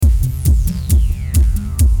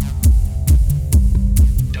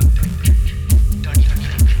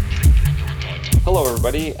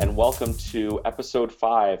everybody, and welcome to episode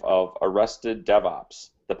 5 of Arrested DevOps,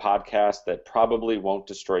 the podcast that probably won't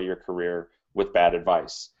destroy your career with bad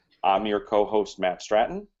advice. I'm your co-host, Matt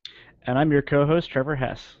Stratton. And I'm your co-host, Trevor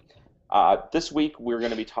Hess. This week, we're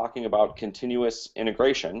going to be talking about continuous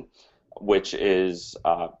integration, which is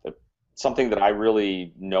something that I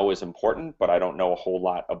really know is important, but I don't know a whole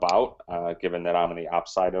lot about, given that I'm on the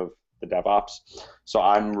ops side of the DevOps. So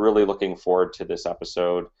I'm really looking forward to this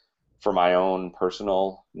episode for my own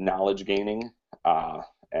personal knowledge gaining,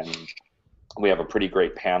 and we have a pretty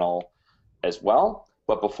great panel as well.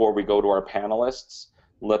 But before we go to our panelists,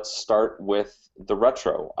 let's start with the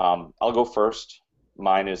retro. I'll go first.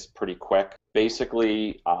 Mine is pretty quick.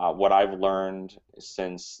 Basically, what I've learned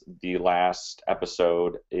since the last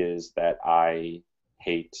episode is that I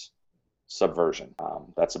hate Subversion.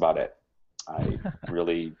 That's about it. I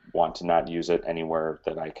really want to not use it anywhere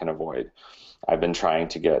that I can avoid. I've been trying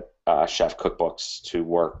to get chef cookbooks to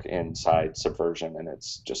work inside Subversion, and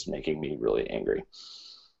it's just making me really angry.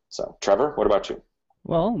 So, Trevor, what about you?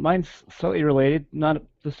 Well, mine's slightly related, not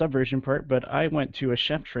the Subversion part, but I went to a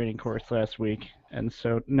chef training course last week, and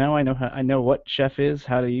so now I know what Chef is,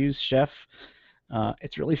 how to use Chef.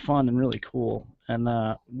 It's really fun and really cool, and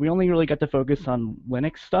we only really got to focus on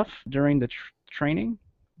Linux stuff during the training,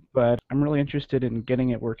 but I'm really interested in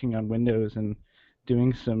getting it working on Windows and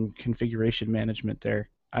doing some configuration management there.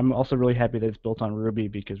 I'm also really happy that it's built on Ruby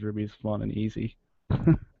because Ruby's fun and easy.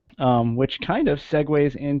 Which kind of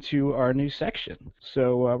segues into our new section.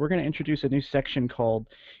 So we're going to introduce a new section called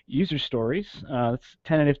User Stories. It's a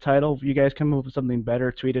tentative title. If you guys come up with something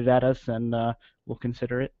better, tweet it at us and we'll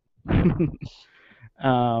consider it.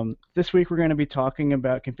 This week we're going to be talking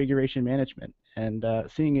about configuration management. And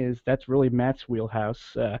seeing as that's really Matt's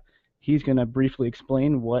wheelhouse, he's going to briefly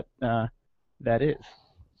explain what that is.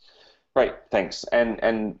 Right, thanks.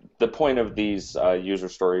 And the point of these user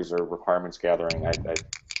stories or requirements gathering,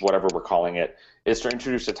 whatever we're calling it, is to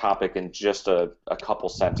introduce a topic in just a couple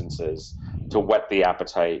sentences to whet the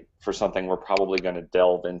appetite for something we're probably going to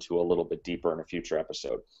delve into a little bit deeper in a future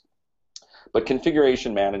episode. But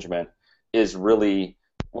configuration management is really,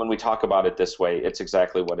 when we talk about it this way, it's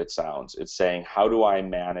exactly what it sounds. It's saying, how do I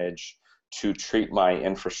manage to treat my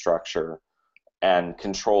infrastructure and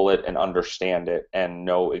control it and understand it and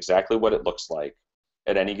know exactly what it looks like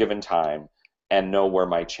at any given time and know where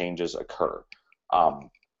my changes occur.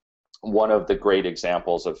 One of the great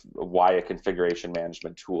examples of why a configuration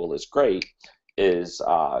management tool is great is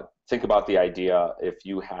think about the idea if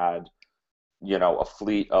you had a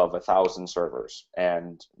fleet of 1,000 servers,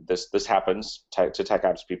 and this happens to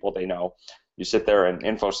TechOps people. They know. You sit there and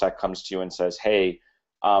InfoSec comes to you and says, hey,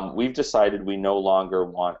 we've decided we no longer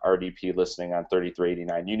want RDP listening on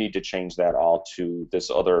 3389. You need to change that all to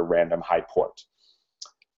this other random high port.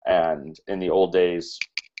 And in the old days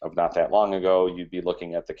of not that long ago, you'd be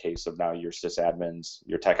looking at the case of now your sysadmins,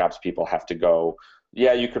 your TechOps people have to go,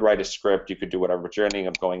 yeah, you could write a script, you could do whatever, but you're ending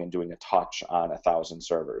up going and doing a touch on 1,000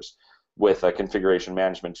 servers. With a configuration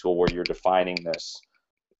management tool where you're defining this,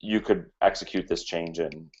 you could execute this change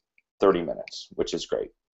in 30 minutes, which is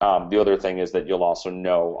great. The other thing is that you'll also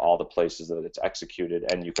know all the places that it's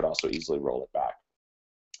executed, and you could also easily roll it back.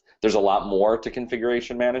 There's a lot more to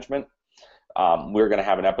configuration management. We're going to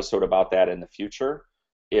have an episode about that in the future.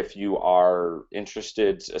 If you are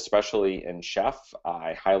interested, especially in Chef,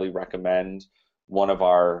 I highly recommend one of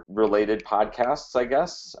our related podcasts, I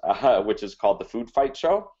guess, which is called The Food Fight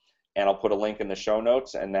Show. And I'll put a link in the show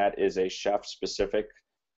notes, and that is a Chef-specific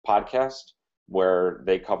podcast where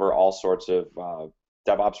they cover all sorts of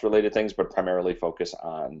DevOps-related things, but primarily focus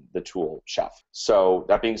on the tool Chef. So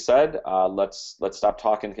that being said, let's stop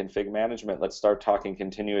talking config management. Let's start talking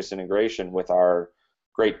continuous integration with our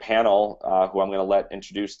great panel, who I'm going to let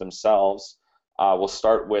introduce themselves. We'll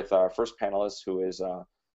start with our first panelist, who is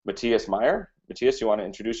Matthias Meyer. Matthias, you want to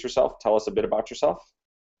introduce yourself? Tell us a bit about yourself.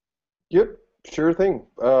 Yep. Sure thing.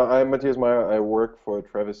 I'm Matthias Meyer. I work for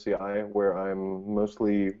Travis CI, where I'm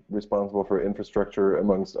mostly responsible for infrastructure,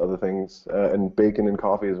 amongst other things, and bacon and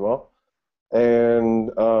coffee as well.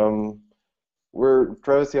 And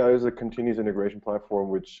Travis CI is a continuous integration platform,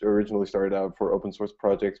 which originally started out for open source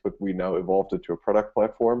projects, but we now evolved it to a product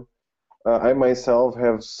platform. I myself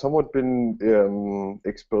have somewhat been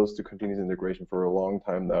exposed to continuous integration for a long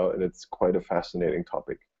time now, and it's quite a fascinating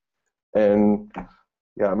topic. And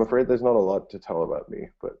yeah, I'm afraid there's not a lot to tell about me,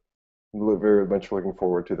 but I'm very much looking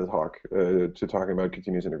forward to the talk, to talking about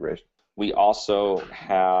continuous integration. We also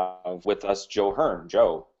have with us Joe Hearn.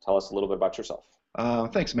 Joe, tell us a little bit about yourself.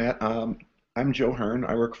 Thanks, Matt. I'm Joe Hearn.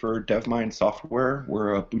 I work for DevMind Software.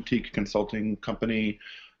 We're a boutique consulting company.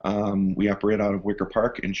 We operate out of Wicker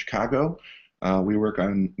Park in Chicago. We work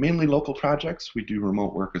on mainly local projects. We do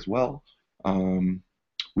remote work as well.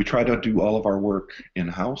 We try to do all of our work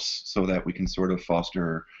in-house so that we can sort of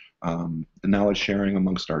foster the knowledge sharing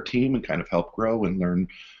amongst our team and kind of help grow and learn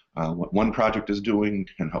what one project is doing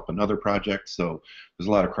can help another project. So there's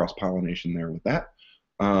a lot of cross-pollination there with that.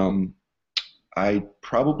 I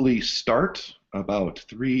probably start about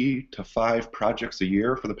 3 to 5 projects a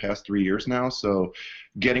year for the past 3 years now. So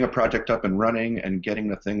getting a project up and running and getting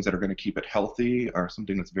the things that are going to keep it healthy are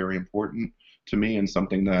something that's very important to me and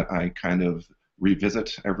something that I kind of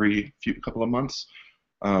revisit every couple of months.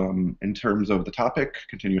 In terms of the topic,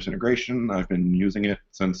 continuous integration, I've been using it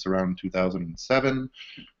since around 2007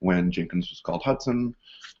 when Jenkins was called Hudson,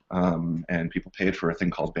 and people paid for a thing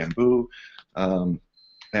called Bamboo.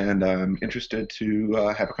 And I'm interested to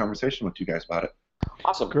have a conversation with you guys about it.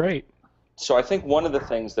 Awesome. Great. So I think one of the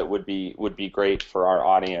things that would be great for our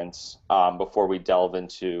audience before we delve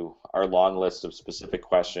into our long list of specific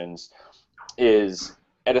questions is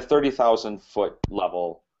at a 30,000 foot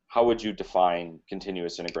level, how would you define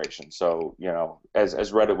continuous integration? So, you know, as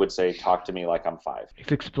Reddit would say, talk to me like I'm 5.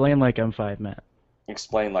 Explain like I'm 5, Matt.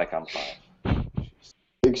 Explain like I'm 5.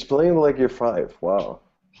 Explain like you're 5. Wow.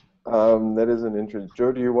 That is an interesting.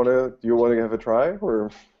 Joe, do you want to have a try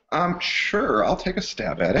or? Sure, I'll take a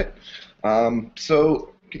stab at it.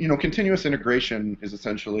 So, you know, continuous integration is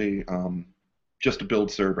essentially just a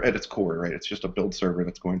build server at its core, right? It's just a build server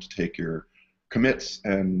that's going to take your commits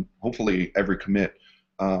and hopefully every commit,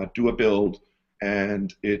 do a build,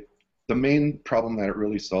 and the main problem that it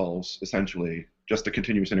really solves, essentially, just the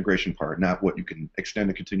continuous integration part, not what you can extend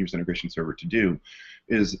a continuous integration server to do,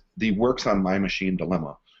 is the works on my machine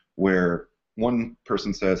dilemma, where one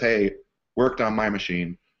person says, hey, worked on my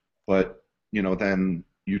machine, but you know, then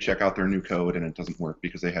you check out their new code and it doesn't work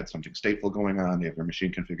because they had something stateful going on, they have their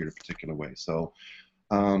machine configured a particular way. So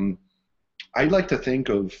I like to think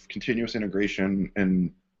of continuous integration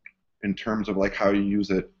in terms of like how you use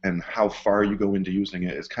it and how far you go into using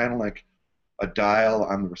it is kind of like a dial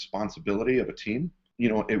on the responsibility of a team. You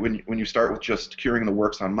know, when you start with just curing the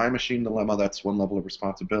works on my machine dilemma, that's one level of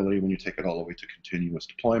responsibility. When you take it all the way to continuous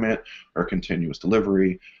deployment or continuous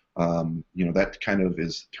delivery, you know, that kind of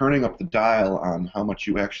is turning up the dial on how much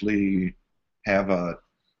you actually have a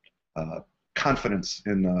confidence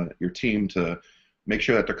in your team to make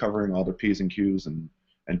sure that they're covering all their P's and Q's and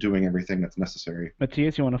doing everything that's necessary.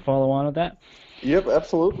 Matthias, you want to follow on with that? Yep,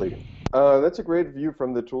 absolutely. That's a great view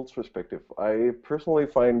from the tools perspective. I personally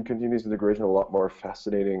find continuous integration a lot more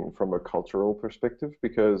fascinating from a cultural perspective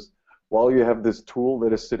because while you have this tool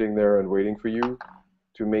that is sitting there and waiting for you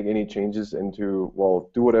to make any changes and to, well,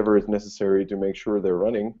 do whatever is necessary to make sure they're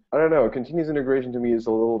running, I don't know, continuous integration to me is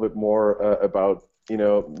a little bit more about, you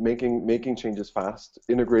know, making changes fast,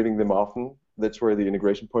 integrating them often. That's where the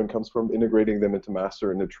integration point comes from, integrating them into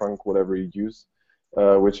master, in the trunk, whatever you use,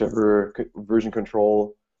 whichever version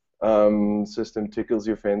control system tickles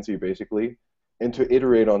your fancy, basically, and to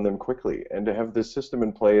iterate on them quickly, and to have this system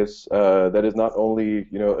in place that is not only,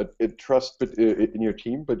 you know, a trust in your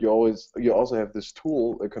team, but you also have this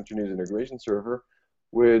tool, a continuous integration server,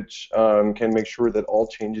 which can make sure that all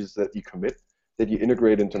changes that you commit, that you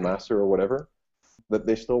integrate into master or whatever, that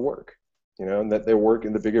they still work. You know, and that they work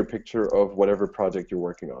in the bigger picture of whatever project you're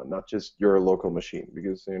working on, not just your local machine.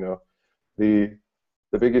 Because, you know, the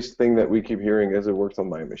biggest thing that we keep hearing is it works on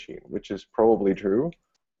my machine, which is probably true.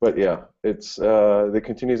 But yeah, it's the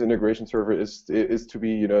continuous integration server is to be,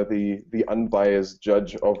 you know, the unbiased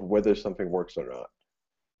judge of whether something works or not,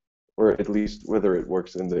 or at least whether it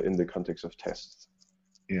works in the context of tests.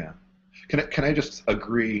 Yeah. Can I just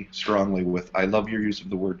agree strongly with, I love your use of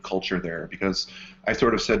the word culture there, because I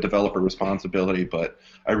sort of said developer responsibility, but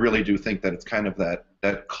I really do think that it's kind of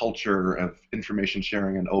that culture of information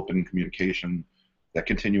sharing and open communication that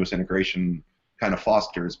continuous integration kind of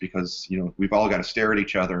fosters, because, you know, we've all got to stare at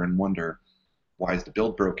each other and wonder, why is the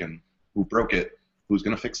build broken? Who broke it? Who's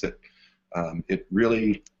going to fix it? It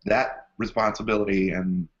really, that responsibility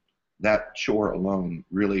and that chore alone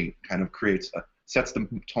really kind of sets the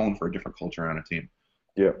tone for a different culture on a team.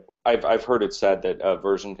 Yeah. I've heard it said that a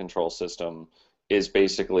version control system is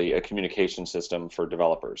basically a communication system for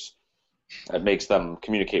developers. It makes them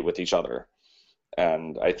communicate with each other.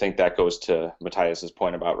 And I think that goes to Matthias's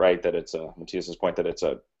point about, right, that it's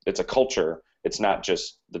a culture. It's not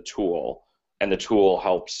just the tool, and the tool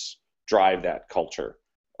helps drive that culture,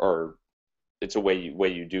 or it's a way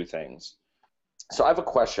you do things. So I have a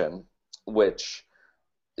question, which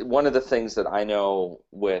one of the things that I know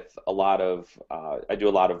with a lot of, I do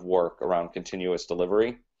a lot of work around continuous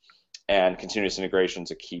delivery, and continuous integration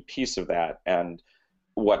is a key piece of that. And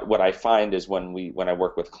what I find is when I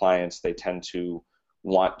work with clients, they tend to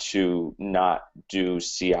want to not do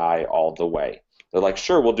CI all the way. They're like,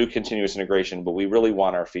 sure, we'll do continuous integration, but we really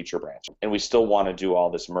want our feature branch, and we still want to do all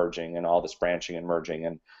this merging and all this branching and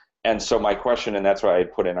merging. And so my question, and that's what I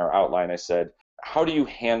put in our outline, I said, how do you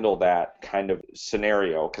handle that kind of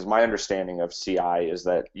scenario? Because my understanding of CI is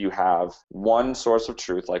that you have one source of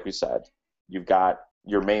truth, like we said, you've got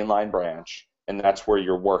your mainline branch, and that's where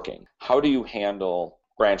you're working. How do you handle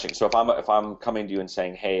branching? So if I'm coming to you and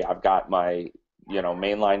saying, hey, I've got my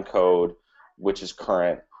mainline code, which is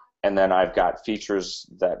current, and then I've got features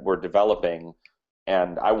that we're developing,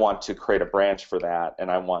 and I want to create a branch for that,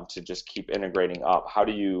 and I want to just keep integrating up. How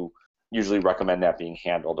do you usually recommend that being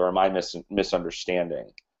handled, or am I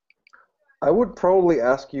misunderstanding? I would probably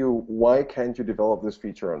ask you, why can't you develop this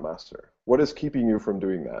feature on master? What is keeping you from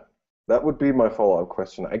doing that? That would be my follow-up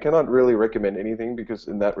question. I cannot really recommend anything because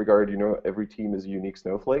in that regard, every team is a unique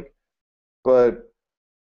snowflake. But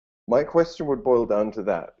my question would boil down to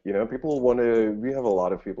that. People want to. We have a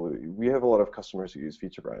lot of customers who use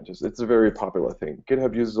feature branches. It's a very popular thing.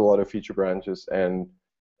 GitHub uses a lot of feature branches, and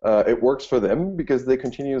it works for them because they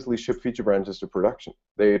continuously ship feature branches to production.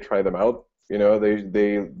 They try them out.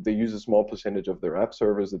 They use a small percentage of their app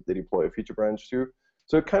servers that they deploy a feature branch to.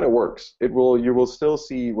 So it kind of works. You will still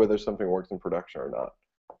see whether something works in production or not.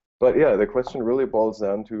 But yeah, the question really boils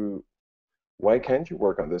down to, why can't you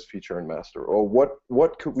work on this feature in master? Or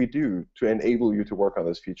what could we do to enable you to work on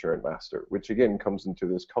this feature in master? Which again comes into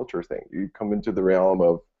this culture thing. You come into the realm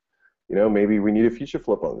of, maybe we need a feature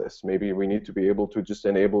flip on this. Maybe we need to be able to just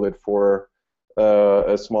enable it for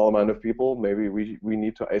a small amount of people. Maybe we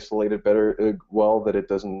need to isolate it better, that it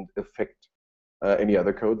doesn't affect any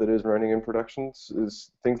other code that is running in production.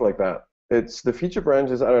 Things like that. It's the feature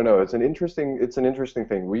branches. I don't know. It's an interesting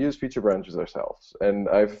thing. We use feature branches ourselves, and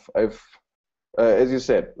I've as you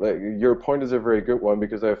said, your point is a very good one,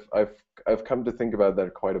 because I've come to think about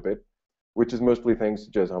that quite a bit, which is mostly thanks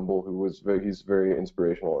to Jez Humble, he's very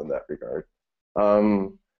inspirational in that regard.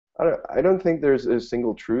 I don't think there's a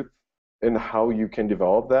single truth in how you can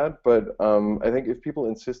develop that, but I think if people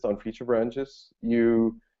insist on feature branches,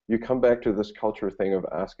 you come back to this culture thing of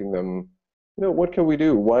asking them, what can we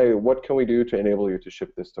do? What can we do to enable you to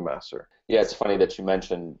ship this to master? Yeah, it's funny that you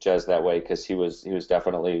mentioned Jez that way, because he was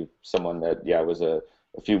definitely someone that was a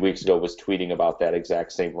few weeks ago was tweeting about that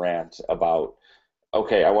exact same rant about,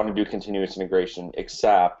 okay, I want to do continuous integration,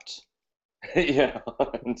 except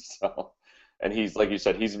and he's, like you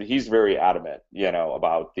said, he's very adamant,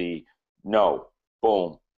 about the no,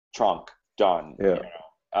 boom, trunk, done. Yeah.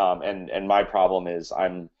 And my problem is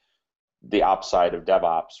I'm the ops side of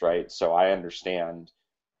DevOps, right? So I understand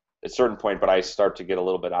at a certain point, but I start to get a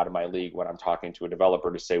little bit out of my league when I'm talking to a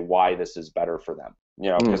developer to say why this is better for them.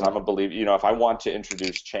 Because I'm a believer, if I want to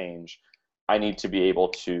introduce change, I need to be able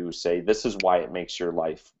to say, this is why it makes your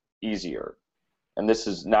life easier. And this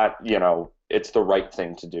is not, it's the right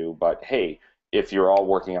thing to do, but hey, if you're all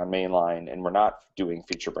working on mainline and we're not doing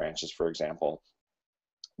feature branches, for example,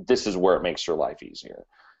 this is where it makes your life easier.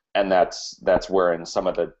 And that's wherein some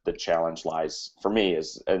of the challenge lies for me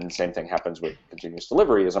is, and the same thing happens with continuous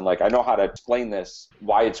delivery, is I'm like, I know how to explain this,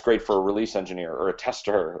 why it's great for a release engineer or a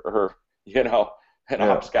tester or, an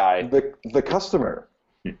ops guy. The customer.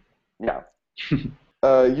 Yeah.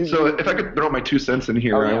 So if I could throw my 2 cents in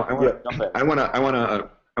here, I want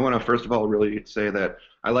to first of all really say that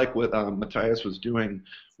I like what Matthias was doing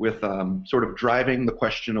with sort of driving the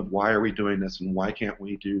question of why are we doing this and why can't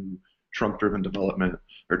we do trunk-driven development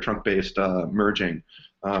or trunk-based merging,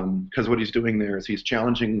 because what he's doing there is he's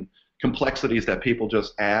challenging complexities that people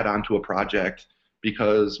just add onto a project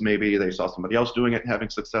because maybe they saw somebody else doing it and having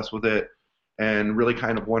success with it, and really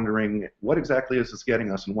kind of wondering what exactly is this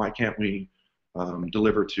getting us and why can't we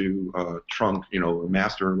deliver to trunk, or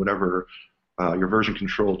master, or whatever your version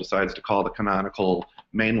control decides to call the canonical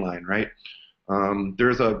mainline, right?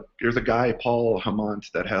 There's a guy, Paul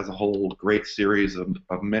Hamont, that has a whole great series of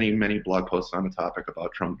many blog posts on the topic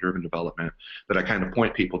about trunk-driven development that I kind of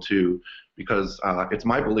point people to, because it's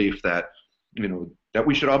my belief that that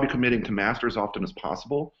we should all be committing to master as often as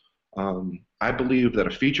possible. I believe that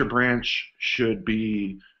a feature branch should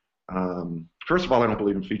be, first of all, I don't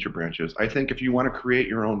believe in feature branches. I think if you want to create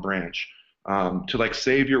your own branch, to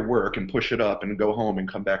save your work and push it up and go home and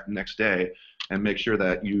come back the next day and make sure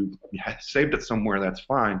that you saved it somewhere, that's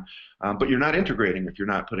fine. But you're not integrating if you're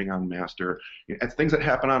not putting on master. Things that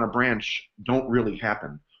happen on a branch don't really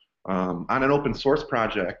happen. On an open source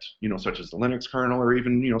project, such as the Linux kernel or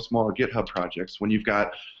even, smaller GitHub projects, when you've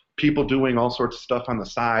got people doing all sorts of stuff on the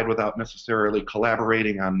side without necessarily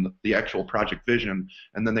collaborating on the actual project vision,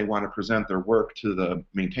 and then they want to present their work to the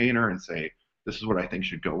maintainer and say, this is what I think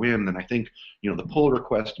should go in. And I think, the pull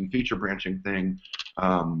request and feature branching thing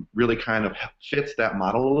really kind of fits that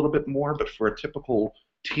model a little bit more. But for a typical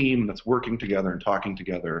team that's working together and talking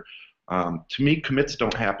together, to me, commits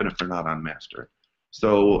don't happen if they're not on master.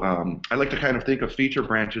 So I like to kind of think of feature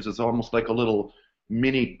branches as almost like a little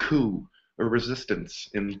mini coup or resistance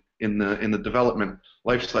in the development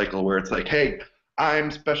life cycle, where it's like, hey,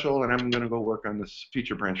 I'm special and I'm going to go work on this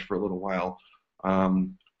feature branch for a little while.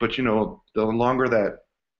 But the longer that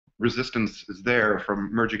resistance is there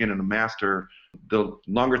from merging into master, the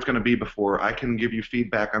longer it's going to be before I can give you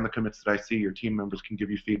feedback on the commits that I see. Your team members can give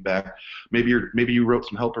you feedback. Maybe you wrote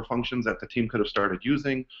some helper functions that the team could have started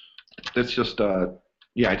using. That's just I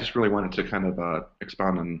just really wanted to kind of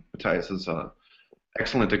expound on Matthias's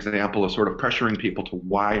excellent example of sort of pressuring people to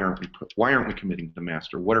why aren't we committing to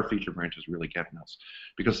master? What are feature branches really getting us?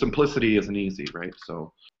 Because simplicity isn't easy, right?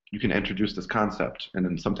 So you can introduce this concept, and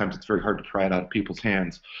then sometimes it's very hard to try it out of people's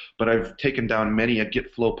hands. But I've taken down many a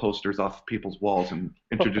Git flow posters off of people's walls and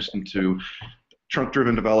introduced them to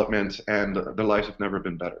trunk-driven development, and their lives have never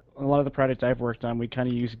been better. A lot of the projects I've worked on, we kind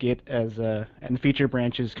of use Git as and feature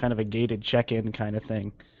branches kind of a gated check-in kind of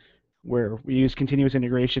thing, where we use continuous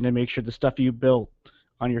integration to make sure the stuff you built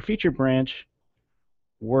on your feature branch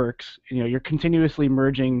works. You're continuously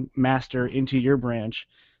merging master into your branch,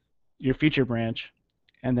 your feature branch,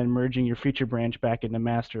 and then merging your feature branch back into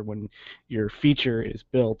master when your feature is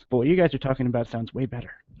built. But what you guys are talking about sounds way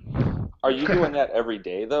better. Are you doing that every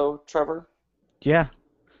day, though, Trevor? Yeah.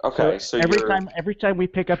 Okay, so every time we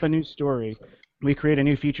pick up a new story, we create a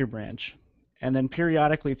new feature branch, and then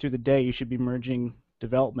periodically through the day, you should be merging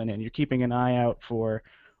development in. You're keeping an eye out for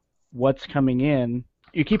what's coming in.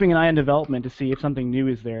 You're keeping an eye on development to see if something new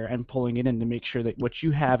is there and pulling it in to make sure that what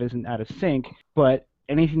you have isn't out of sync, but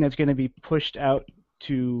anything that's going to be pushed out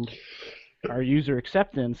to our user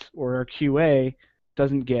acceptance or our QA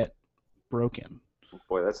doesn't get broken.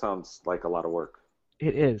 Boy, that sounds like a lot of work.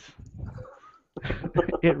 It is.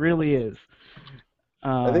 It really is.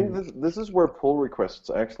 I think this is where pull requests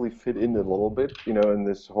actually fit in a little bit, in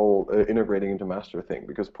this whole integrating into master thing.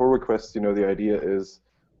 Because pull requests, the idea is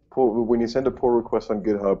when you send a pull request on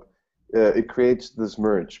GitHub, it creates this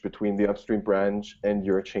merge between the upstream branch and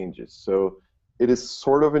your changes. So it is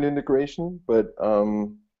sort of an integration, but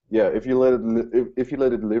if you let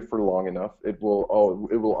it live for long enough, it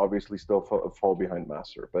will obviously still fall behind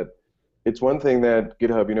master. But it's one thing that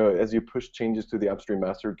GitHub, as you push changes to the upstream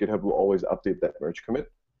master, GitHub will always update that merge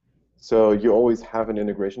commit. So you always have an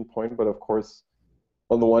integration point, but of course,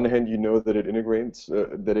 on the one hand, that it integrates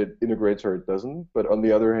or it doesn't. But on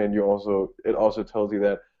the other hand, it also tells you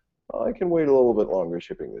that I can wait a little bit longer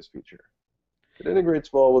shipping this feature. It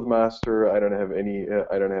integrates well with master. I don't have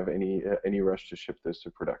any rush to ship this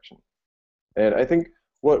to production. And I think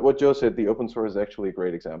what Joe said, the open source is actually a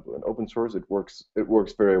great example. In open source, it works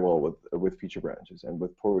very well with feature branches and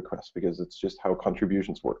with pull requests because it's just how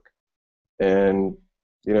contributions work. And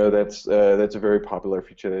that's a very popular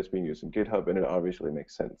feature that's being used in GitHub, and it obviously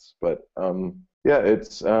makes sense. But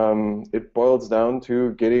it boils down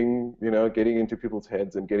to getting into people's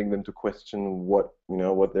heads and getting them to question what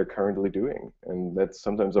they're currently doing, and that's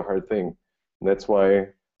sometimes a hard thing. And that's why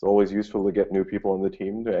it's always useful to get new people on the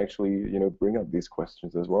team to actually bring up these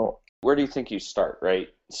questions as well. Where do you think you start, right?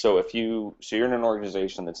 So you're in an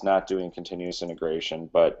organization that's not doing continuous integration,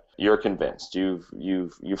 but you're convinced. You've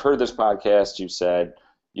heard this podcast. You've said,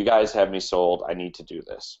 you guys have me sold. I need to do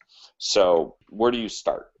this. So where do you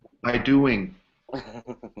start? By doing.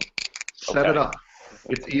 Set it up.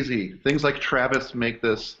 It's easy. Things like Travis make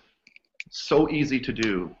this so easy to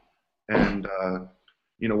do, and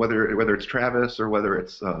whether it's Travis or whether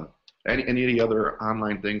it's any of the other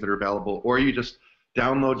online things that are available, or you just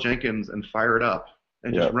download Jenkins and fire it up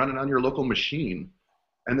and just run it on your local machine,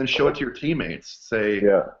 and then show it to your teammates. Say,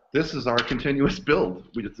 this is our continuous build.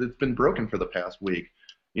 It's been broken for the past week.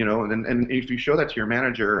 And if you show that to your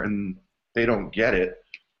manager and they don't get it,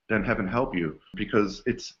 then heaven help you, because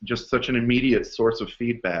it's just such an immediate source of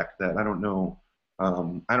feedback that I don't know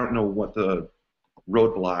what the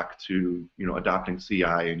roadblock to adopting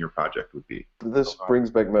CI in your project would be. This brings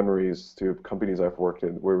back memories to companies I've worked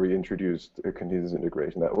in where we introduced a continuous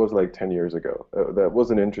integration. That was like 10 years ago. That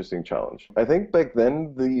was an interesting challenge. I think back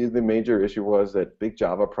then the major issue was that big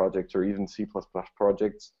Java projects or even C++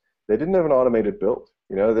 projects, they didn't have an automated build.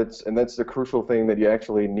 That's the crucial thing that you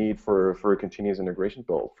actually need for a continuous integration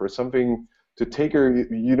build. For something to take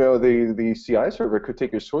the CI server could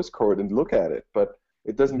take your source code and look at it, but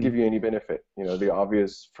it doesn't give you any benefit. You know, the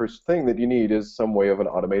obvious first thing that you need is some way of an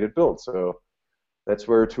automated build. So that's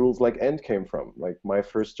where tools like End came from. Like my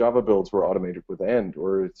first Java builds were automated with End,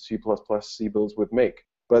 or C++ C builds with Make.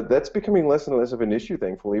 But that's becoming less and less of an issue,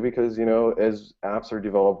 thankfully, because, you know, as apps are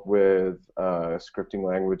developed with scripting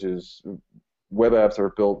languages, web apps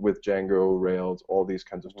are built with Django, Rails, all these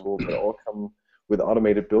kinds of tools that all come with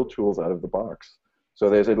automated build tools out of the box. So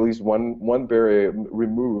there's at least one barrier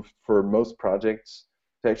removed for most projects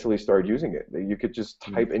to actually start using it. You could just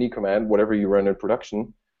type any command, whatever you run in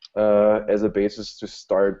production, as a basis to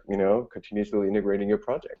start, you know, continuously integrating your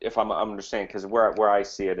project. If I'm understanding, because where I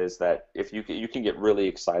see it is that if you can get really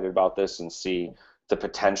excited about this and see the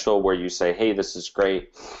potential where you say, hey, this is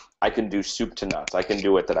great, I can do soup to nuts. I can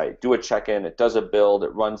do it that I do a check-in, it does a build,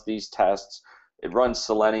 it runs these tests, it runs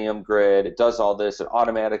Selenium Grid, it does all this, it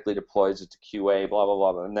automatically deploys it to QA, blah,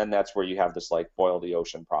 blah, blah, and then that's where you have this like boil the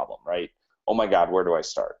ocean problem, right? Oh my God, where do I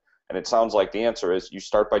start? And it sounds like the answer is you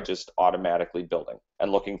start by just automatically building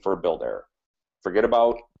and looking for a build error. Forget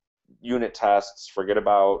about unit tests, forget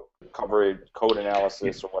about coverage, code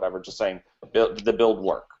analysis, or whatever, just saying the build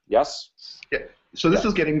work. Yes? Yeah. So this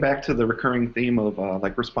is getting back to the recurring theme of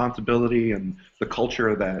like responsibility and the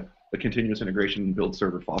culture that the continuous integration build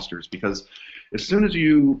server fosters, because as soon as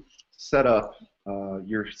you set up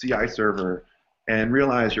your CI server and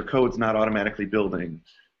realize your code's not automatically building,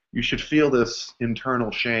 you should feel this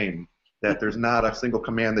internal shame that there's not a single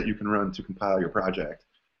command that you can run to compile your project.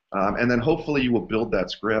 And then hopefully you will build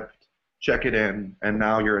that script, check it in, and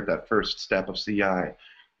now you're at that first step of CI.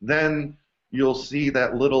 Then you'll see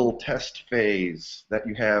that little test phase that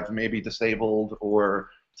you have maybe disabled or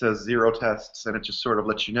says 0 tests, and it just sort of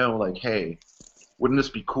lets you know, like, hey, wouldn't this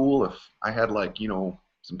be cool if I had, like, you know,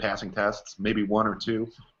 some passing tests, maybe 1 or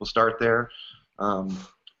 2. We'll start there.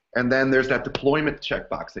 And then there's that deployment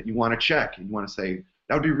checkbox that you want to check. You want to say,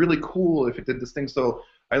 that would be really cool if it did this thing. So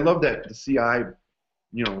I love that the CI,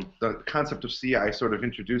 you know, the concept of CI sort of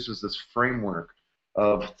introduces this framework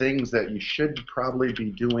of things that you should probably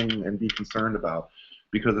be doing and be concerned about,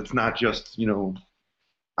 because it's not just, you know,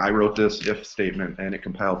 I wrote this if statement and it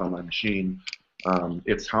compiles on my machine.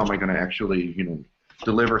 It's how am I going to actually, you know,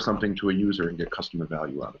 deliver something to a user and get customer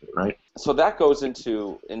value out of it, right? So that goes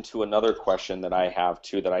into another question that I have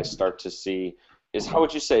too, that I start to see is, how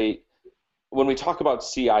would you say, when we talk about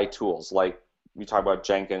CI tools, like we talk about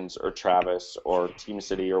Jenkins or Travis or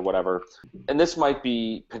TeamCity or whatever, and this might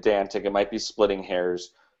be pedantic, it might be splitting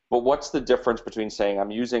hairs, but what's the difference between saying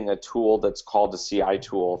I'm using a tool that's called a CI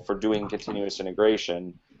tool for doing continuous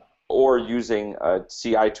integration, or using a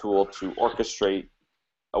CI tool to orchestrate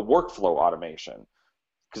a workflow automation?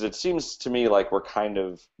 Because it seems to me like we're kind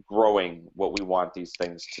of growing what we want these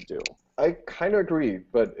things to do. I kind of agree,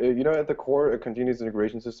 but you know, at the core, a continuous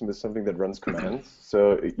integration system is something that runs commands.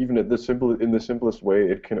 So even in the simplest way,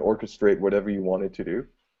 it can orchestrate whatever you want it to do.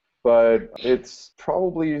 But it's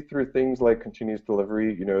probably through things like continuous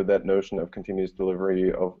delivery, you know, that notion of continuous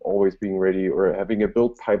delivery, of always being ready, or having a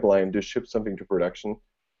build pipeline to ship something to production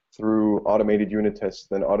through automated unit tests,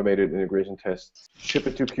 then automated integration tests, ship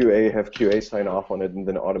it to QA, have QA sign off on it, and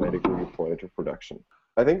then automatically deploy it to production.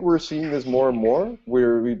 I think we're seeing this more and more,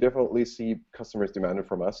 where we definitely see customers demand it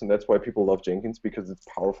from us, and that's why people love Jenkins, because it's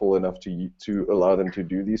powerful enough to allow them to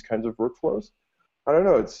do these kinds of workflows. I don't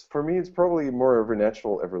know. For me, it's probably more of a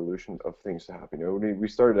natural evolution of things to happen. You know, we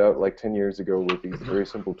started out like 10 years ago with these very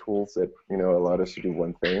simple tools that, you know, allowed us to do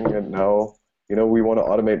one thing, and now, you know, we want to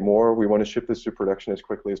automate more. We want to ship this to production as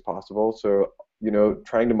quickly as possible. So, you know,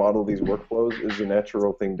 trying to model these workflows is a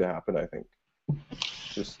natural thing to happen, I think.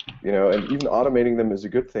 Just, you know, and even automating them is a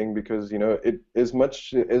good thing, because, you know, it as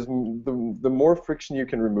much as the more friction you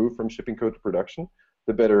can remove from shipping code to production,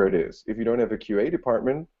 the better it is. If you don't have a QA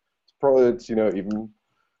department, it's you know, even,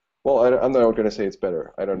 well, I'm not going to say it's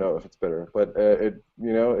better. I don't know if it's better, but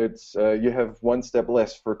you know, it's you have one step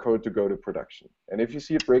less for code to go to production. And if you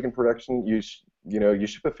see it break in production, you know, you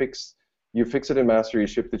ship a fix, you fix it in master, you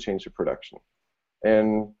ship the change to production.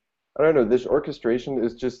 And I don't know, this orchestration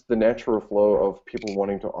is just the natural flow of people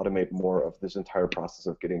wanting to automate more of this entire process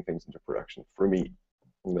of getting things into production. For me,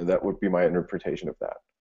 you know, that would be my interpretation of that.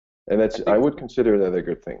 And that's, I would consider that a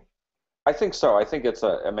good thing. I think so. I think it's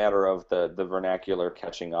a matter of the vernacular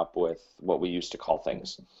catching up with what we used to call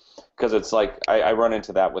things. Because it's like, I run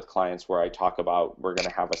into that with clients where I talk about we're going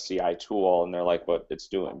to have a CI tool, and they're like, what it's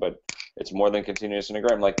doing, but it's more than continuous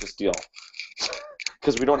integration. I'm like, this deal.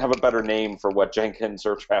 Because we don't have a better name for what Jenkins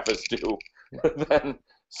or Travis do, then,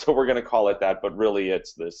 so we're going to call it that. But really,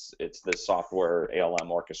 it's this software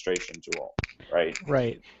ALM orchestration tool, right?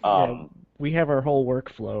 Right. Yeah, we have our whole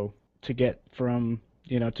workflow to get from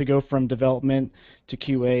To go from development to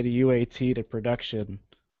QA to UAT to production,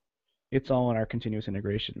 it's all in our continuous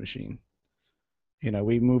integration machine.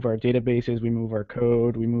 We move our databases, we move our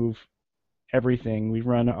code, we move everything. We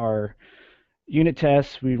run our unit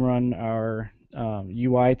tests, we run our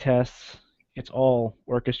UI tests. It's all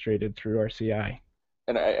orchestrated through our CI.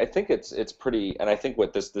 And I think it's pretty, and I think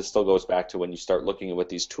what this still goes back to when you start looking at what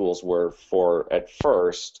these tools were for at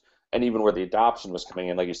first, and even where the adoption was coming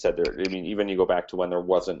in, like you said, even you go back to when there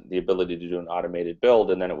wasn't the ability to do an automated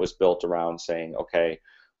build, and then it was built around saying, okay,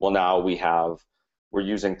 well now we're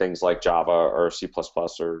using things like Java or C++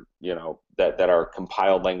 or that are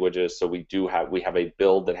compiled languages, so we have a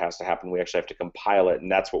build that has to happen. We actually have to compile it, and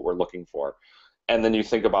that's what we're looking for. And then you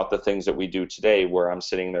think about the things that we do today, where I'm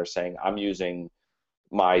sitting there saying I'm using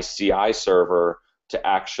my CI server to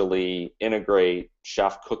actually integrate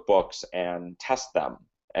Chef cookbooks and test them,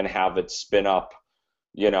 and have it spin up,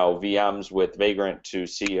 VMs with Vagrant to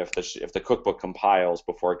see if the cookbook compiles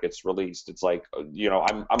before it gets released. It's like,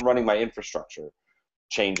 I'm running my infrastructure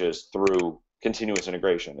changes through continuous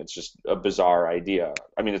integration. It's just a bizarre idea.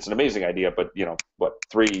 I mean, it's an amazing idea, but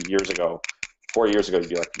 4 years ago, you'd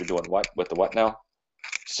be like, you're doing what with the what now?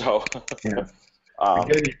 So yeah.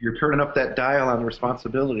 Again, you're turning up that dial on the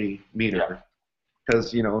responsibility meter,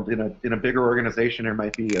 because in a bigger organization there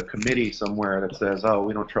might be a committee somewhere that says, oh,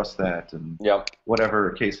 we don't trust that, and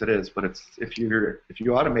whatever case it is. But if you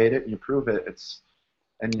automate it and you prove it,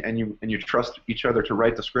 and you trust each other to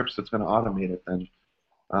write the scripts that's going to automate it, then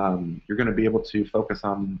you're going to be able to focus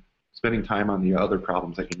on spending time on the other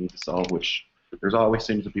problems that you need to solve, which there's always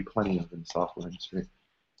seems to be plenty of in the software industry.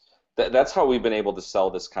 That's how we've been able to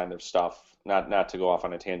sell this kind of stuff. Not to go off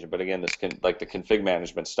on a tangent, but again, like the config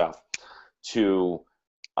management stuff to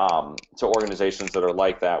organizations that are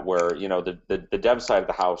like that, where the dev side of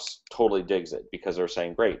the house totally digs it, because they're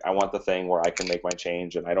saying, great, I want the thing where I can make my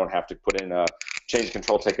change and I don't have to put in a change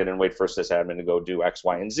control ticket and wait for a sysadmin to go do X,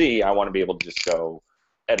 Y, and Z. I want to be able to just go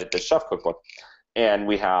edit the Chef cookbook. And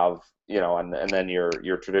we have, and then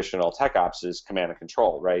your traditional tech ops is command and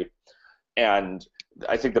control, right? And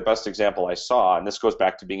I think the best example I saw, and this goes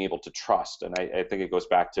back to being able to trust, and I think it goes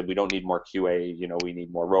back to we don't need more QA, we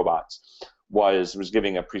need more robots, was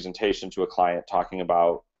giving a presentation to a client talking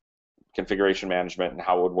about configuration management and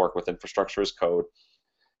how it would work with infrastructure as code.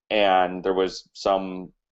 And there was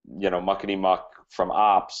some, muckety muck from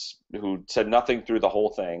ops who said nothing through the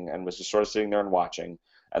whole thing and was just sort of sitting there and watching,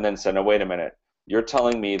 and then said, no, wait a minute, you're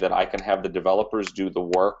telling me that I can have the developers do the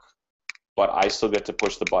work, but I still get to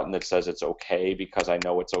push the button that says it's okay because I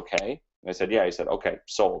know it's okay? And I said, yeah. He said, okay,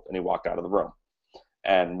 sold. And he walked out of the room.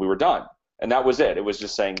 And we were done. And that was it. It was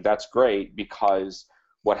just saying, that's great, because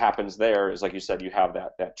what happens there is, like you said, you have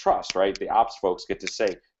that trust, right? The ops folks get to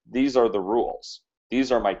say, these are the rules.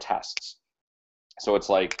 These are my tests. So it's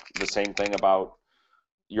like the same thing about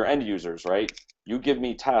your end users, right? You give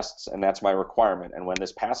me tests, and that's my requirement. And when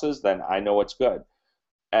this passes, then I know it's good.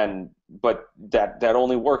 But that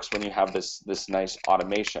only works when you have this nice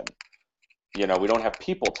automation. We don't have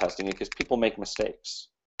people testing it because people make mistakes,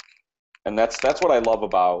 and that's what I love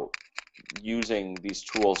about using these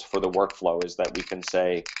tools for the workflow, is that we can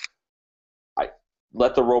say,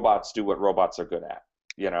 let the robots do what robots are good at.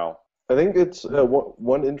 I think it's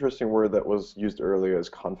one interesting word that was used earlier is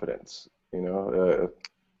confidence.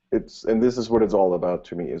 And this is what it's all about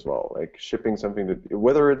to me as well. Like shipping something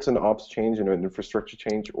whether it's an ops change, an infrastructure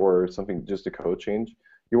change, or something just a code change,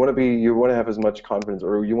 you want to have as much confidence,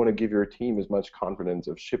 or you want to give your team as much confidence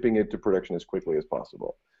of shipping it to production as quickly as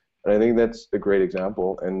possible. And I think that's a great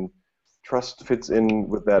example, and trust fits in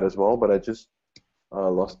with that as well. But I just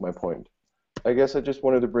lost my point. I guess I just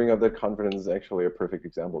wanted to bring up that confidence is actually a perfect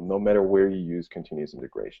example, no matter where you use continuous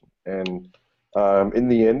integration. And in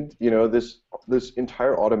the end, this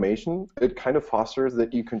entire automation, it kind of fosters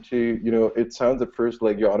that you continue, it sounds at first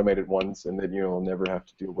like you automate it once and then you'll never have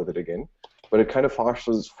to deal with it again. But it kind of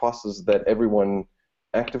fosters that everyone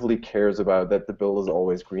actively cares about that the build is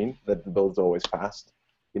always green, that the build is always fast,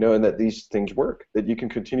 and that these things work, that you can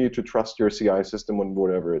continue to trust your CI system on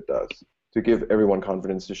whatever it does, to give everyone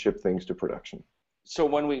confidence to ship things to production. So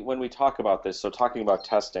when we talk about this, so talking about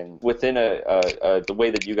testing, within the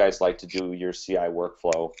way that you guys like to do your CI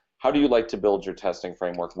workflow, how do you like to build your testing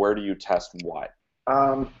framework? Where do you test what?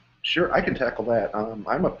 Sure, I can tackle that.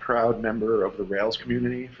 I'm a proud member of the Rails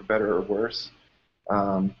community, for better or worse.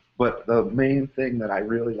 But the main thing that I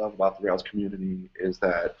really love about the Rails community is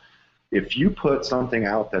that if you put something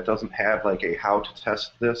out that doesn't have like a how to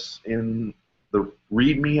test this in the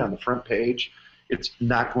README on the front page, it's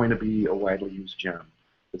not going to be a widely used gem.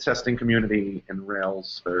 The testing community in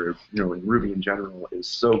Rails, or in Ruby in general, is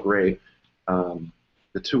so great.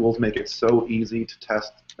 The tools make it so easy to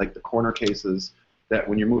test like the corner cases that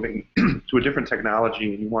when you're moving to a different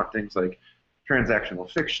technology and you want things like transactional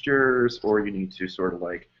fixtures, or you need to sort of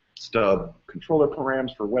like stub controller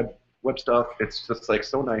params for web stuff, it's just like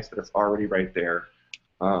so nice that it's already right there.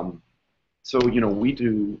 So we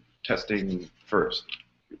do testing first.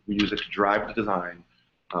 We use it to drive the design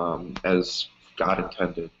as God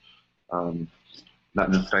intended, not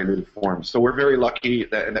in a diluted form. So we're very lucky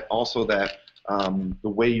that, and also that the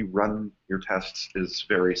way you run your tests is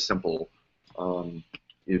very simple.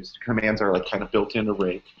 Its commands are like kind of built into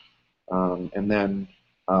Rake, and then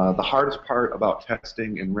the hardest part about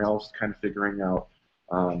testing in Rails is kind of figuring out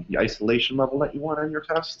the isolation level that you want on your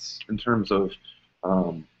tests in terms of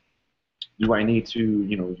do I need to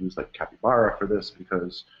use like Capybara for this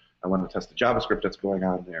because I want to test the JavaScript that's going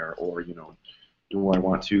on there, or do I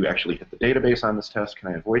want to actually hit the database on this test? Can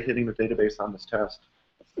I avoid hitting the database on this test?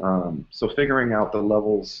 So figuring out the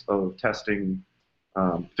levels of testing,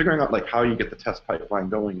 figuring out like how you get the test pipeline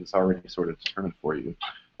going is already sort of determined for you.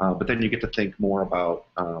 But then you get to think more about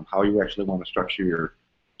how you actually want to structure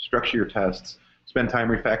your tests. Spend time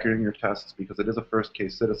refactoring your tests because it is a first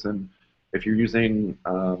case citizen. If you're using,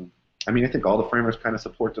 I think all the frameworks kind of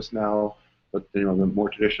support this now, but the more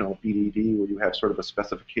traditional BDD where you have sort of a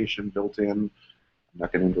specification built in. I'm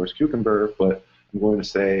not going to endorse Cucumber, but I'm going to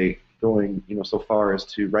say going so far as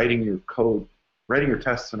to writing your code, writing your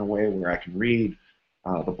tests in a way where I can read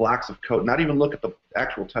the blocks of code, not even look at the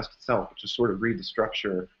actual test itself, but just sort of read the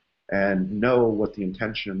structure and know what the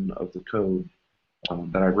intention of the code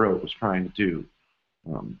that I wrote was trying to do.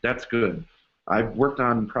 That's good. I've worked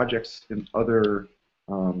on projects in other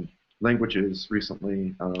languages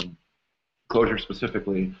recently, Clojure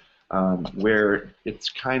specifically, where it's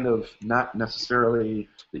kind of not necessarily,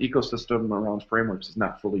 the ecosystem around frameworks is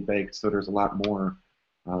not fully baked, so there's a lot more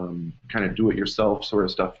kind of do-it-yourself sort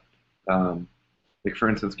of stuff. Like for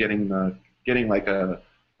instance, getting like a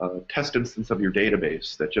test instance of your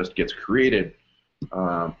database that just gets created,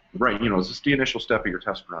 right? It's just the initial step of your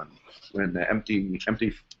test run, when the empty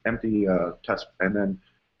test, and then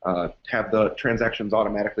have the transactions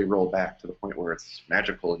automatically roll back to the point where it's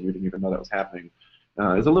magical and you didn't even know that was happening.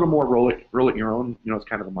 Is a little more roll it your own. It's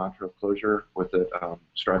kind of the mantra of Clojure, with it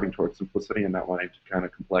striving towards simplicity and not wanting to kind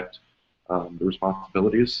of complect the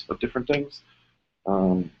responsibilities of different things.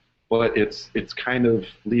 But it's kind of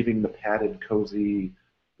leaving the padded, cozy,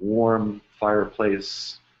 warm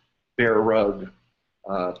fireplace, bare rug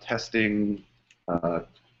testing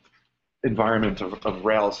environment of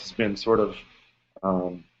Rails has been sort of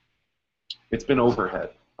it's been overhead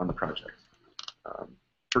on the project,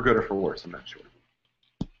 for good or for worse. I'm not sure.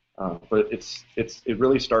 But it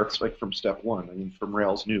really starts like from step one. From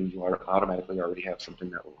Rails new, you automatically already have something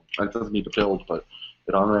that will. It doesn't need to build, but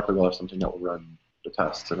it automatically will have something that will run the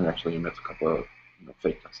tests, and it actually emits a couple of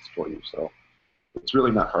fake tests for you. So it's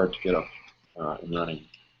really not hard to get up and running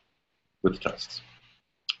with tests.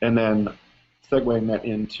 And then segueing that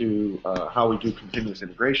into how we do continuous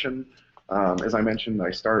integration. As I mentioned,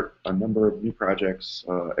 I start a number of new projects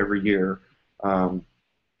every year.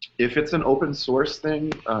 If it's an open source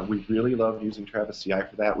thing, we really love using Travis CI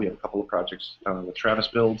for that. We have a couple of projects with Travis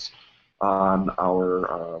builds on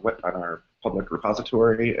our public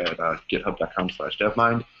repository at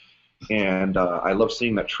github.com/devmind. And I love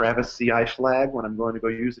seeing that Travis CI flag when I'm going to go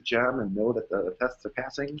use a gem and know that the tests are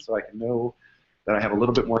passing, so I can know that I have a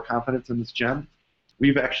little bit more confidence in this gem.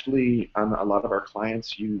 We've actually, on a lot of our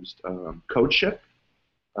clients, used CodeShip.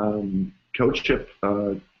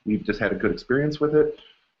 CodeShip, we've just had a good experience with it.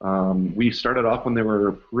 We started off when they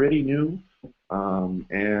were pretty new,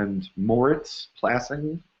 and Moritz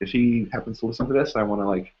Plassing, if he happens to listen to this, I want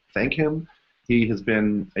to thank him. He has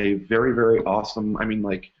been a very, very awesome,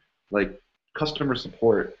 like customer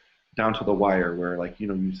support down to the wire, where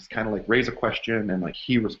you just kind of raise a question and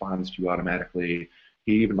he responds to you automatically.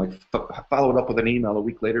 He even followed up with an email a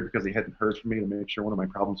week later because he hadn't heard from me to make sure one of my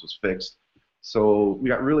problems was fixed. So we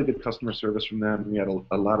got really good customer service from them. We had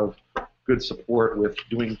a lot of good support with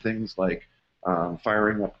doing things like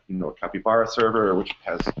firing up a Capybara server, which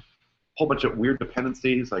has a whole bunch of weird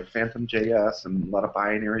dependencies like Phantom.js and a lot of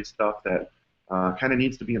binary stuff that kind of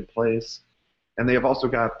needs to be in place. And they have also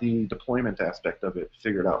got the deployment aspect of it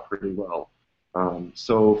figured out pretty well.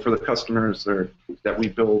 So for the customers that we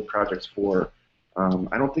build projects for,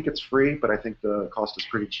 I don't think it's free, but I think the cost is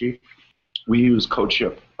pretty cheap. We use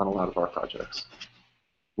CodeShip on a lot of our projects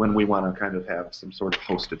when we want to kind of have some sort of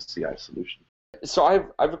hosted CI solution. So I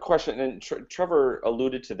have a question, and Trevor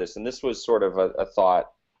alluded to this, and this was sort of a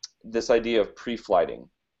thought, this idea of pre-flighting.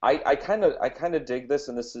 I kind of dig this,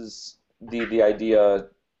 and this is the idea.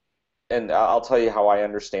 and I'll tell you how I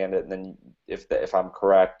understand it, and then if I'm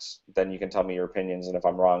correct, then you can tell me your opinions, and if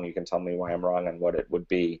I'm wrong, you can tell me why I'm wrong and what it would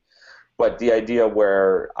be. But the idea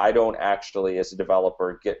where I don't actually, as a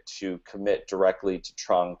developer, get to commit directly to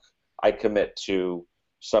trunk, I commit to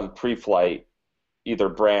some pre-flight, either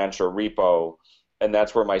branch or repo, and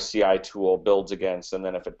that's where my CI tool builds against, and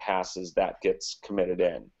then if it passes, that gets committed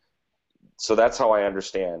in. So that's how I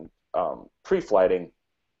understand pre-flighting,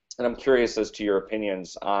 and I'm curious as to your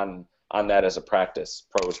opinions on that as a practice,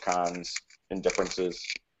 pros, cons, and differences.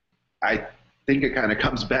 I think it kind of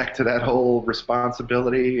comes back to that whole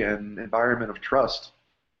responsibility and environment of trust.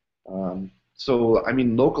 So, I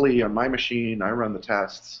mean, locally on my machine, I run the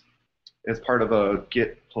tests as part of a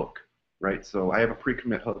Git hook, right? So I have a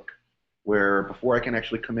pre-commit hook where before I can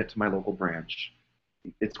actually commit to my local branch,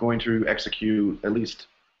 it's going to execute at least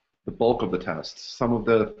the bulk of the tests. Some of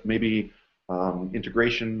the maybe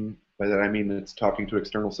integration, by that I mean it's talking to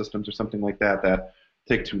external systems or something like that that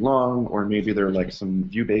take too long, or maybe there are like some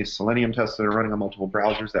view-based Selenium tests that are running on multiple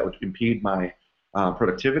browsers that would impede my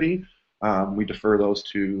productivity. We defer those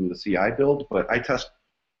to the CI build, but I test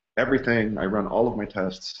everything. I run all of my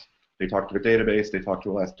tests. They talk to the database, they talk to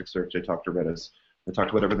Elasticsearch, they talk to Redis, they talk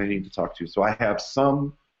to whatever they need to talk to. So I have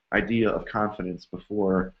some idea of confidence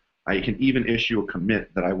before I can even issue a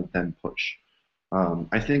commit that I would then push.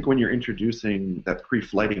 I think when you're introducing that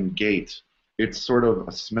pre-flighting gate, it's sort of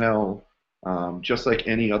a smell, just like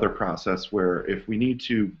any other process where if we need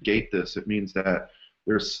to gate this, it means that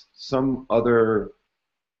there's some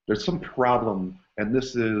problem, and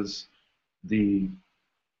this is the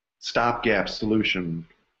stopgap solution.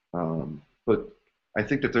 But I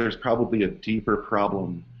think that there's probably a deeper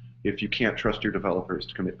problem if you can't trust your developers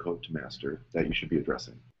to commit code to master that you should be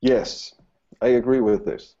addressing. Yes, I agree with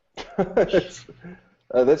this. That's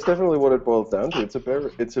definitely what it boils down to. It's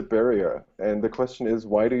a barrier, and the question is,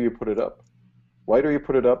 why do you put it up? Why do you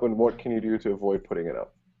put it up, and what can you do to avoid putting it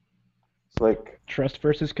up? It's like Trust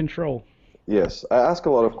versus control. yes, I ask a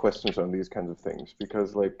lot of questions on these kinds of things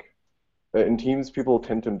because, like, in teams, people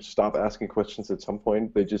tend to stop asking questions at some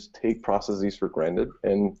point. They just take processes for granted,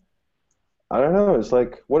 and I don't know. It's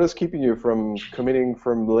like, what is keeping you from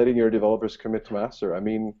letting your developers commit to master? I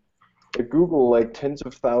mean, at Google, like tens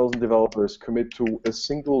of thousands of developers commit to a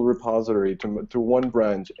single repository, to one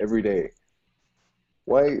branch every day.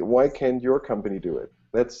 Why can't your company do it?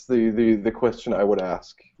 That's the question I would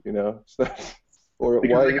ask. You know, or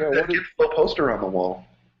because why? they got that Git flow poster on the wall.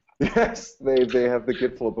 Yes, they have the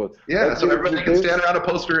Git flow poster. Yeah, so everybody can stand around a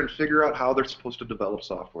poster and figure out how they're supposed to develop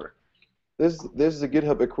software. There's the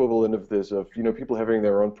GitHub equivalent of this, of people having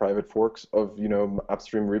their own private forks of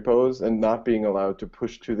upstream repos and not being allowed to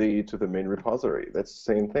push to the main repository. That's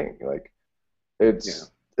the same thing. Like,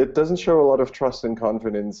 it doesn't show a lot of trust and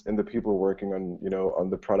confidence in the people working on on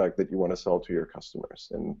the product that you want to sell to your customers,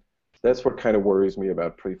 and that's what kind of worries me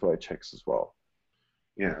about pre-flight checks as well.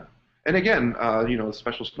 Yeah. And again, the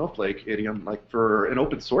special snowflake idiom, like for an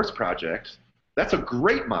open source project, that's a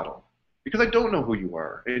great model because I don't know who you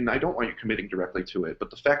are and I don't want you committing directly to it. But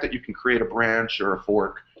the fact that you can create a branch or a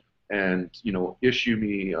fork and issue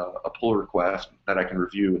me a pull request that I can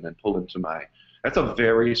review and then pull into that's a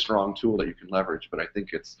very strong tool that you can leverage. But I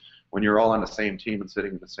think it's when you're all on the same team and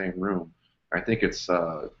sitting in the same room, I think it's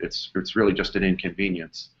really just an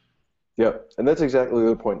inconvenience. Yeah, and that's exactly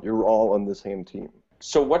the point. You're all on the same team.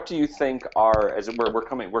 So what do you think are, as we're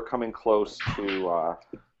coming close to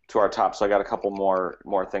our top, so I got a couple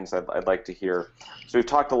more things I'd like to hear. So we've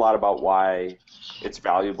talked a lot about why it's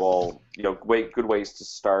valuable, good ways to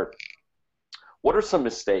start. What are some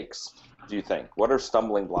mistakes, do you think? What are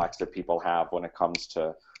stumbling blocks that people have when it comes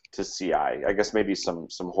to CI? I guess maybe some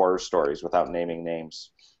horror stories without naming names.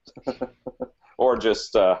 Or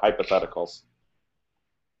just hypotheticals.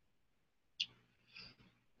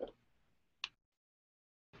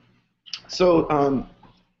 So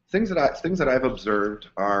things that I've observed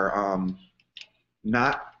are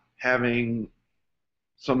not having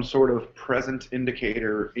some sort of present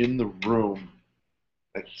indicator in the room.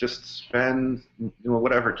 Like just spend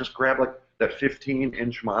whatever, just grab like that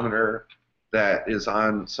 15-inch monitor that is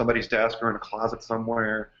on somebody's desk or in a closet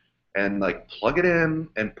somewhere, and like plug it in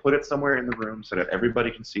and put it somewhere in the room so that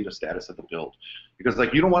everybody can see the status of the build. Because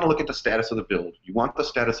like you don't want to look at the status of the build. You want the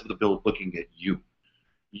status of the build looking at you.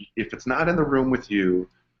 If it's not in the room with you,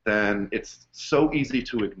 then it's so easy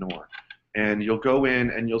to ignore. And you'll go in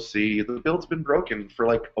and you'll see the build's been broken for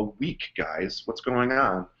like a week, guys. What's going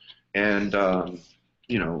on? And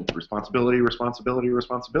responsibility.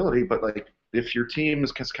 But like, if your team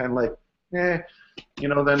is kind of like,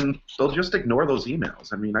 then they'll just ignore those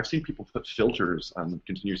emails. I mean, I've seen people put filters on the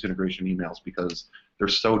continuous integration emails because they're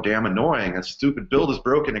so damn annoying. A stupid build is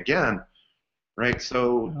broken again, right?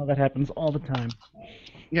 So Oh, that happens all the time.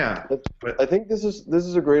 yeah, I think this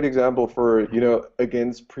is a great example for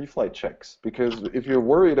against pre-flight checks, because if you're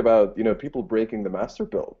worried about people breaking the master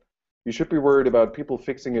build, you should be worried about people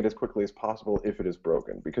fixing it as quickly as possible if it is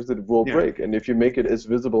broken, because it will Yeah. break. And if you make it as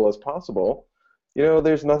visible as possible,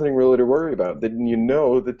 there's nothing really to worry about. Then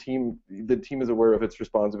the team is aware of its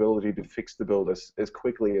responsibility to fix the build as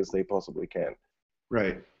quickly as they possibly can.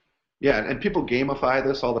 right. Yeah, and people gamify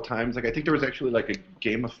this all the time. Like I think there was actually like a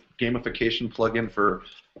gamification plugin for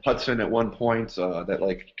Hudson at one point that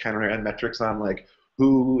like kind of ran metrics on like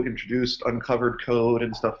who introduced uncovered code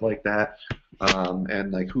and stuff like that,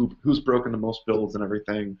 and like who's broken the most builds and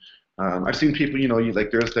everything. I've seen people,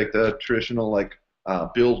 there's like the traditional like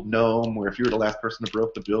build gnome, where if you were the last person to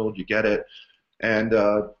broke the build, you get it, and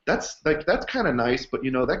that's kind of nice, but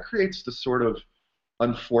that creates this sort of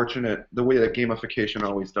unfortunate, the way that gamification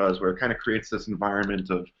always does, where it kind of creates this environment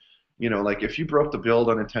of, like if you broke the build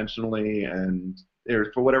unintentionally and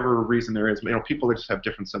for whatever reason there is, people just have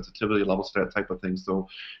different sensitivity levels to that type of thing. So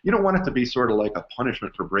you don't want it to be sort of like a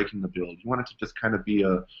punishment for breaking the build. You want it to just kind of be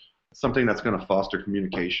something that's going to foster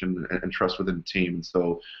communication and trust within the team. And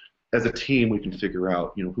so as a team, we can figure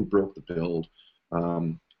out, who broke the build.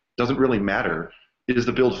 Doesn't really matter. Is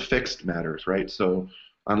the build fixed matters, right? So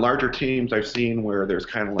on larger teams, I've seen where there's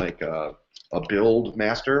kind of like a build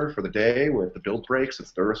master for the day, where if the build breaks,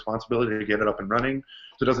 it's their responsibility to get it up and running.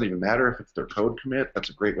 So it doesn't even matter if it's their code commit.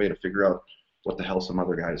 That's a great way to figure out what the hell some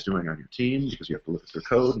other guy is doing on your team, because you have to look at their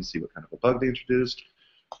code and see what kind of a bug they introduced.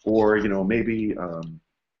 Or, maybe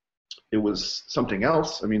it was something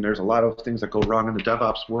else. I mean, there's a lot of things that go wrong in the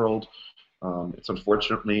DevOps world. It's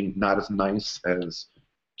unfortunately not as nice as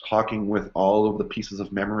talking with all of the pieces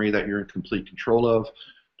of memory that you're in complete control of.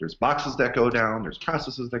 There's boxes that go down, there's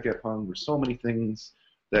processes that get hung, there's so many things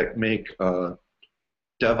that make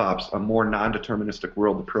DevOps a more non-deterministic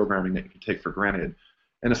world of programming that you can take for granted.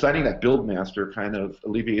 And assigning that build master kind of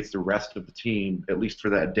alleviates the rest of the team, at least for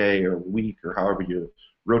that day or week or however you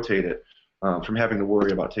rotate it, from having to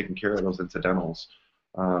worry about taking care of those incidentals,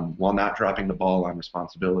 while not dropping the ball on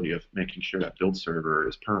responsibility of making sure that build server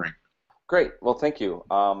is purring. Great. Well, thank you.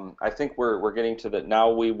 I think we're getting to the, now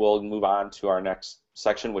we will move on to our next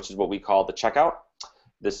section, which is what we call the checkout.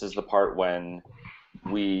 This is the part when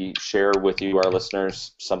we share with you, our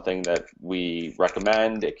listeners, something that we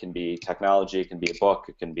recommend. It can be technology, it can be a book,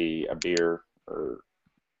 it can be a beer or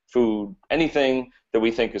food, anything that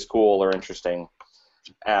we think is cool or interesting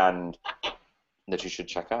and that you should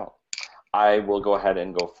check out. I will go ahead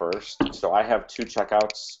and go first. So I have two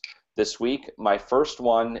checkouts this week. My first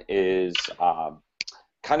one is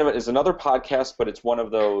is another podcast, but it's one of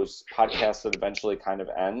those podcasts that eventually kind of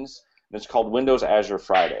ends. And it's called Windows Azure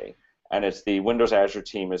Friday, and it's the Windows Azure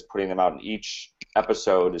team is putting them out. And each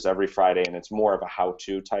episode is every Friday, and it's more of a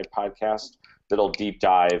how-to type podcast that'll deep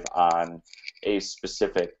dive on a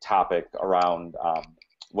specific topic around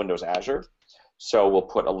Windows Azure. So we'll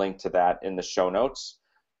put a link to that in the show notes.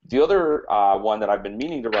 The other one that I've been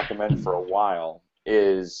meaning to recommend for a while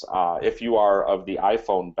is if you are of the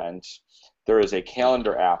iPhone bent, there is a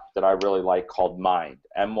calendar app that I really like called Mind,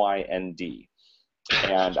 M-Y-N-D.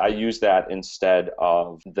 And I use that instead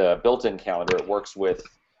of the built-in calendar. It works with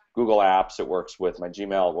Google Apps, it works with my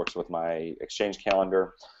Gmail, it works with my Exchange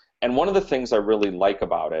calendar. And one of the things I really like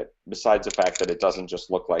about it, besides the fact that it doesn't just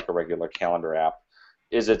look like a regular calendar app,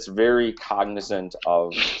 is it's very cognizant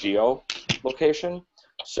of geolocation.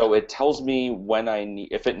 So it tells me when I need,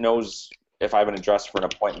 if it knows if I have an address for an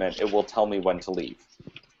appointment, it will tell me when to leave.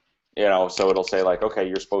 So it'll say like, okay,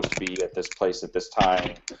 you're supposed to be at this place at this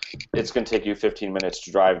time. It's going to take you 15 minutes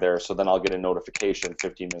to drive there. So then I'll get a notification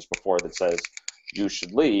 15 minutes before that says you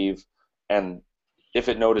should leave. And if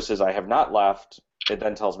it notices I have not left, it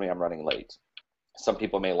then tells me I'm running late. Some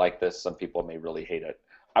people may like this. Some people may really hate it.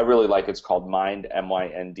 I really like it. It's called Mind,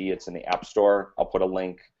 M-Y-N-D. It's in the App Store. I'll put a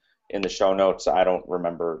link in the show notes. I don't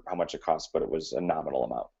remember how much it costs, but it was a nominal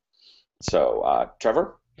amount. So,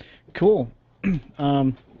 Trevor? Cool.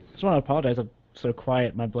 Just want to apologize. I'm so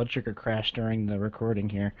quiet. My blood sugar crashed during the recording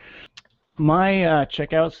here. My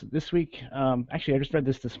checkouts this week. Actually, I just read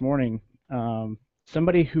this morning.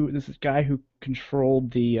 This guy who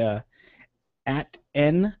controlled the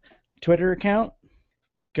 @N Twitter account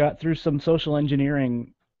got through some social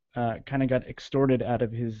engineering. Kind of got extorted out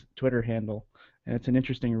of his Twitter handle. And it's an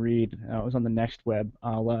interesting read. It was on the Next Web.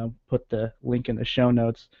 I'll put the link in the show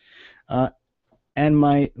notes. And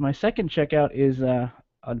my second checkout is a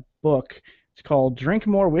book. It's called Drink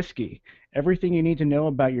More Whiskey, everything you need to know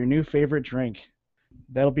about your new favorite drink.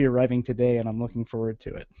 That'll be arriving today, and I'm looking forward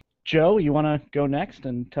to it. Joe, you want to go next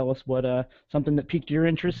and tell us what something that piqued your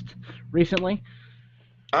interest recently?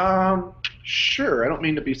 Sure. I don't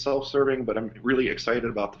mean to be self-serving, but I'm really excited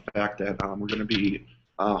about the fact that we're going to be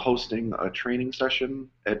hosting a training session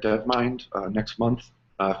at DevMind next month,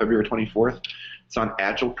 February 24th. It's on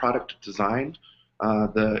Agile product design.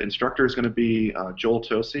 The instructor is going to be Joel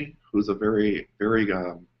Tosi, who's a very, very,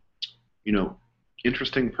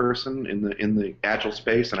 interesting person in the Agile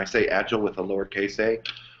space, and I say Agile with a lowercase a.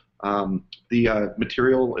 The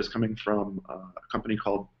material is coming from a company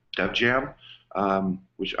called DevJam,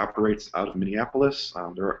 which operates out of Minneapolis.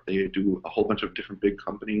 They do a whole bunch of different big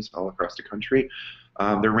companies all across the country.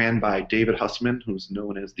 They're ran by David Hussman, who's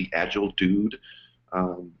known as the Agile Dude.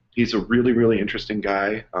 He's a really, really interesting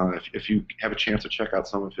guy. If you have a chance to check out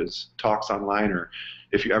some of his talks online, or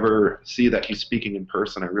if you ever see that he's speaking in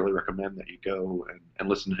person, I really recommend that you go and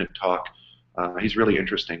listen to him talk. He's really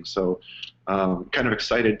interesting. So kind of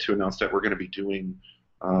excited to announce that we're going to be doing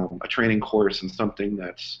a training course and something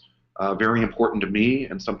that's very important to me,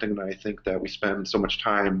 and something that I think that we spend so much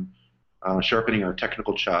time sharpening our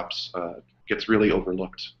technical chops gets really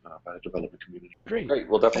overlooked by the development community. Great.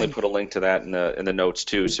 We'll definitely put a link to that in the notes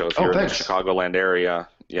too. So if you're in the Chicagoland area,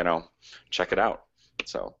 check it out.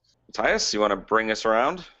 So, Matthias, you want to bring us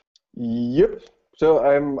around? Yep. So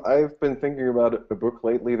I've been thinking about a book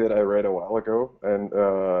lately that I read a while ago, and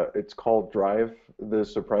it's called Drive: The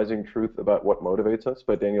Surprising Truth About What Motivates Us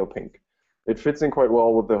by Daniel Pink. It fits in quite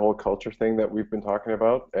well with the whole culture thing that we've been talking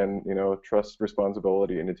about, and trust,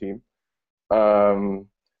 responsibility in a team.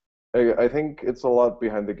 I think it's a lot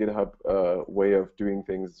behind the GitHub way of doing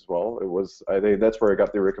things as well. I think that's where I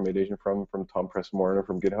got the recommendation from Tom Pressmore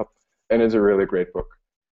from GitHub, and it's a really great book.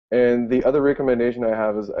 And the other recommendation I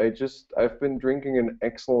have is I've been drinking an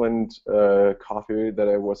excellent coffee that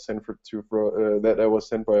I was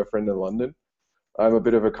sent by a friend in London. I'm a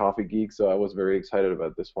bit of a coffee geek, so I was very excited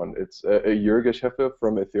about this one. It's a Yirgacheffe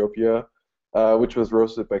from Ethiopia, which was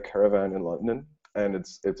roasted by Caravan in London, and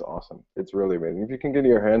it's awesome. It's really amazing. If you can get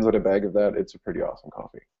your hands on a bag of that, it's a pretty awesome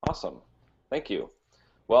coffee. Awesome. Thank you.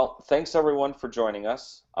 Well, thanks everyone for joining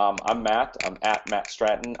us. I'm Matt. I'm at Matt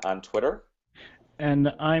Stratton on Twitter.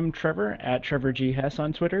 And I'm Trevor, at Trevor G. Hess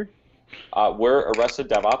on Twitter. We're Arrested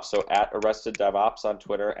DevOps, so at Arrested DevOps on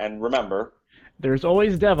Twitter. And remember, there's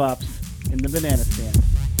always DevOps in the banana stand.